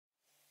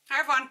Hi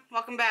everyone,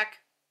 welcome back.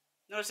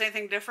 Notice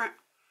anything different?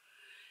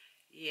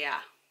 Yeah.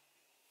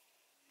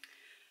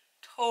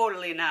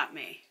 Totally not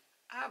me,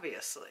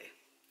 obviously.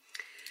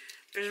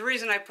 There's a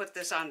reason I put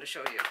this on to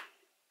show you.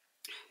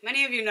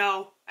 Many of you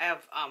know I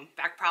have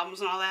back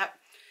problems and all that.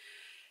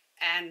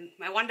 And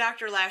my one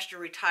doctor last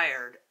year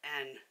retired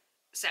and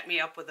set me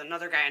up with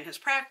another guy in his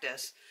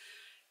practice.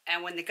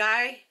 And when the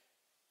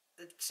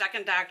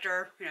second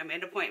doctor, made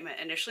an appointment,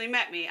 initially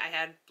met me, I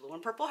had blue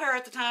and purple hair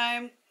at the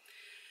time.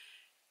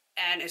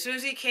 And as soon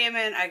as he came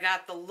in, I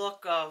got the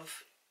look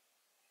of,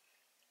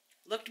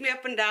 looked me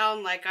up and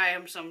down like I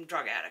am some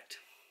drug addict.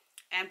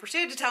 And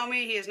proceeded to tell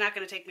me he is not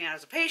going to take me on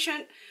as a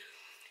patient.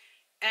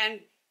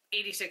 And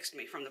 86'd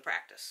me from the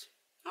practice.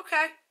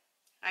 Okay.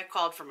 I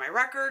called for my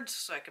records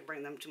so I can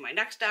bring them to my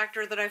next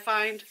doctor that I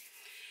find.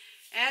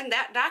 And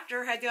that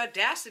doctor had the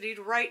audacity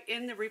to write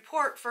in the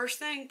report, first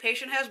thing,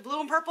 patient has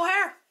blue and purple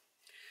hair.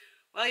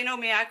 Well, you know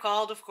me, I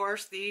called, of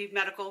course, the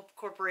medical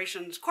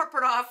corporation's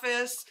corporate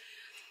office,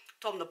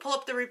 told them to pull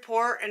up the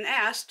report and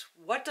asked,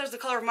 what does the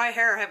color of my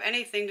hair have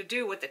anything to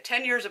do with the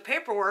 10 years of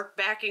paperwork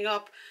backing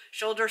up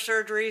shoulder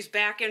surgeries,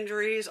 back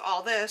injuries,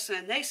 all this?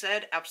 And they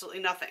said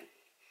absolutely nothing.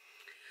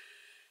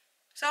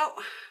 So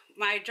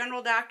my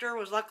general doctor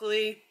was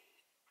luckily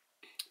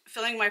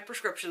filling my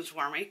prescriptions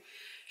for me.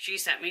 She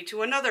sent me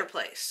to another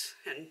place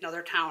in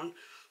another town,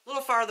 a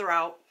little farther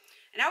out.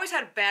 And I always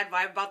had a bad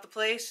vibe about the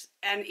place,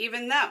 and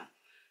even them.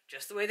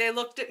 Just the way they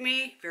looked at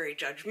me, very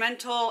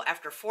judgmental.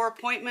 After 4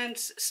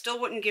 appointments, still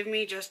wouldn't give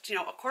me just, a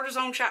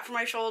cortisone shot for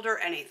my shoulder,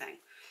 anything.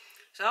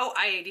 So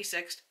I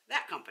 86'd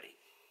that company.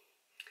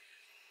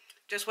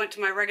 Just went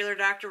to my regular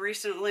doctor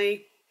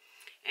recently,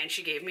 and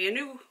she gave me a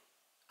new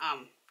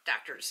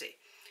doctor to see.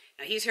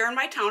 Now he's here in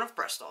my town of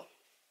Bristol.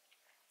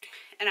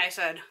 And I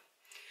said,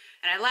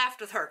 and I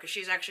laughed with her because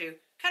she's actually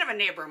kind of a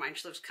neighbor of mine.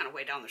 She lives kind of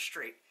way down the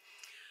street.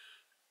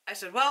 I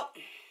said, well,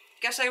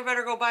 guess I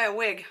better go buy a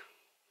wig.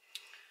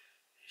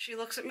 She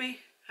looks at me.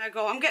 I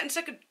go, I'm getting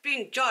sick of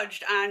being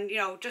judged on,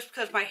 just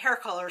because my hair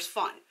color is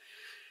fun.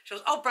 She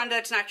goes, oh, Brenda,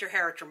 it's not your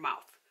hair, it's your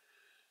mouth.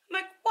 I'm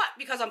like, what?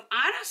 Because I'm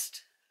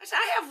honest? I said,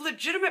 I have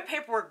legitimate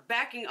paperwork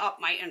backing up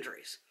my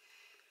injuries.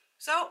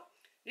 So,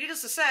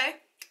 needless to say,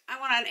 I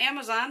went on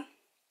Amazon,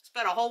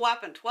 spent a whole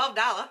whopping $12,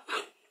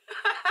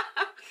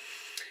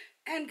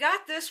 and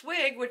got this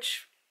wig,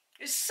 which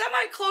is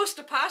semi-close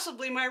to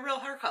possibly my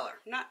real hair color.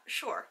 Not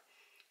sure.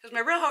 Because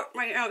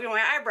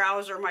my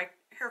eyebrows are my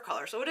hair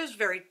color, so it is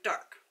very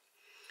dark.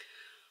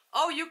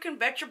 Oh, you can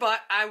bet your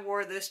butt I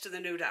wore this to the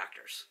new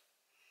doctors.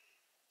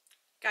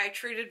 Guy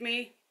treated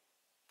me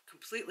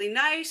completely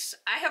nice.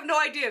 I have no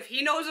idea if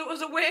he knows it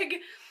was a wig.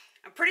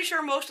 I'm pretty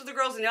sure most of the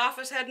girls in the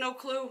office had no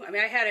clue. I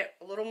mean, I had it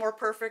a little more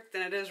perfect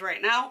than it is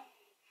right now.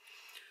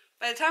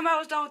 By the time I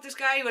was done with this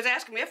guy, he was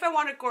asking me if I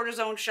wanted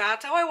cortisone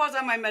shots, how I was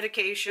on my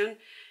medication,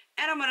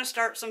 and I'm going to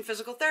start some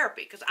physical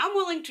therapy because I'm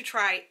willing to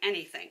try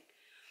anything.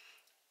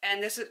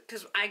 And this is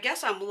because I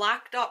guess I'm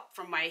locked up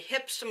from my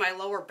hips to my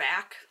lower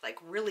back, like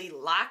really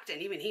locked,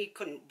 and even he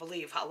couldn't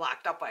believe how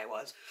locked up I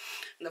was.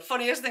 And the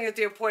funniest thing at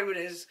the appointment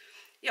is,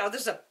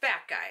 this is a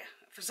back guy,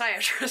 a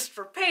physiatrist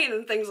for pain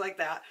and things like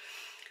that.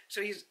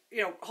 So he's,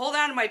 hold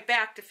on to my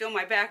back to feel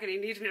my back, and he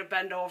needs me to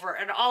bend over.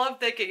 And all I'm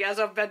thinking as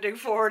I'm bending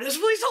forward is,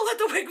 please don't let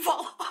the wig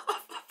fall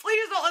off.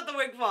 Please don't let the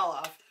wig fall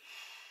off.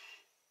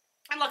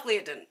 And luckily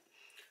it didn't.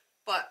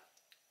 But,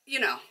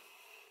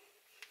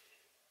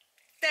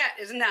 that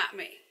is not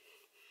me.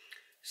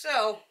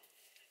 So,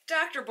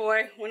 Dr.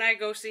 Boy, when I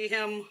go see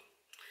him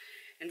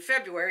in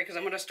February, because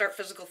I'm going to start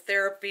physical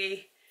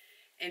therapy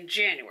in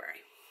January,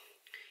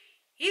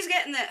 he's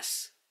getting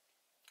this.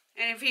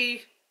 And if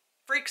he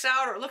freaks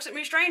out or looks at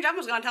me strange, I'm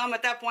just going to tell him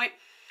at that point,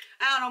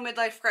 I don't know,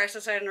 midlife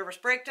crisis, I had a nervous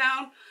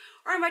breakdown.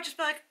 Or I might just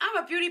be like,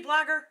 I'm a beauty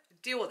blogger,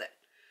 deal with it.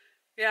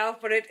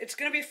 But it's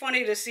going to be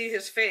funny to see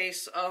his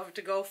face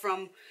to go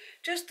from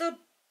just the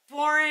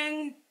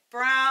boring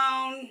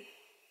brown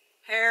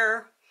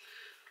hair,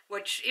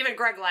 which even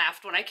Greg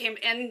laughed when I came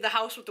in the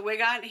house with the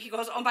wig on. He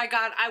goes, oh my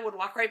God, I would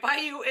walk right by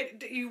you.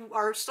 You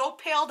are so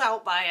paled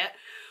out by it.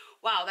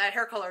 Wow, that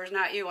hair color is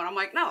not you. And I'm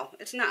like, no,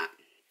 it's not.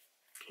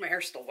 My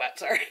hair's still wet,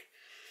 sorry.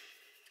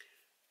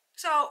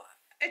 So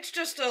it's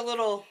just a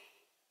little,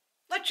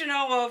 let you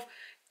know of,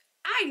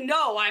 I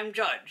know I'm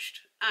judged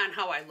on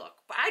how I look,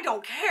 but I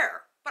don't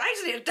care. But I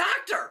just need a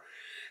doctor.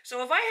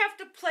 So if I have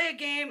to play a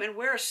game and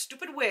wear a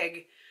stupid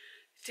wig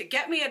to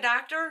get me a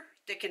doctor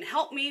that can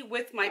help me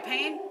with my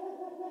pain,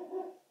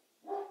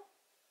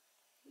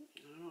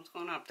 I don't know what's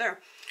going on up there,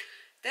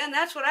 then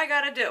that's what I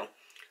gotta do.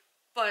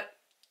 But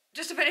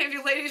just if any of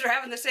you ladies are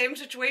having the same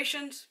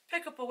situations,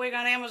 pick up a wig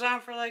on Amazon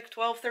for like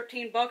 12,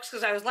 13 bucks,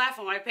 because I was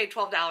laughing when I paid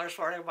 $12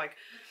 for it. I'm like,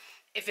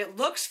 if it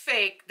looks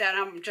fake, then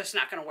I'm just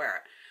not gonna wear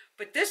it.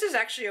 But this is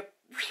actually a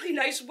really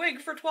nice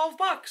wig for 12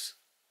 bucks.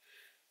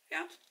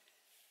 Yeah,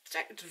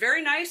 it's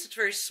very nice, it's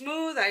very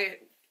smooth. I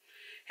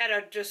had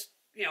to just,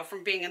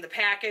 from being in the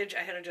package,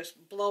 I had to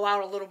just blow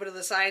out a little bit of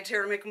the sides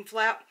here to make them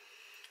flat.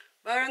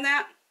 But other than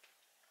that,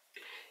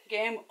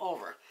 game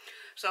over.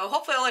 So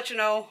hopefully I'll let you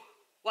know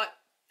what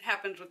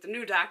happens with the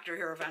new doctor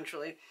here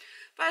eventually.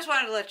 But I just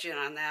wanted to let you in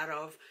on that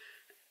of,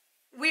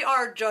 we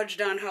are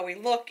judged on how we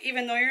look,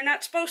 even though you're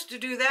not supposed to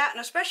do that,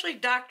 and especially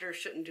doctors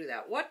shouldn't do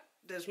that. What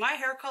does my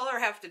hair color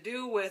have to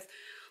do with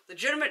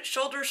legitimate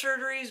shoulder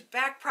surgeries,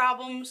 back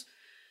problems?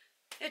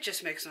 It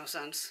just makes no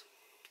sense.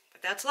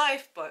 But that's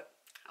life, but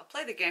I'll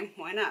play the game,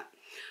 why not?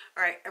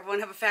 Alright, everyone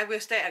have a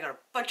fabulous day. I got a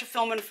bunch of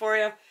filming for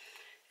you,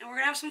 and we're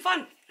gonna have some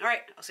fun.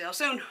 Alright, I'll see y'all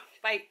soon.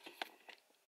 Bye.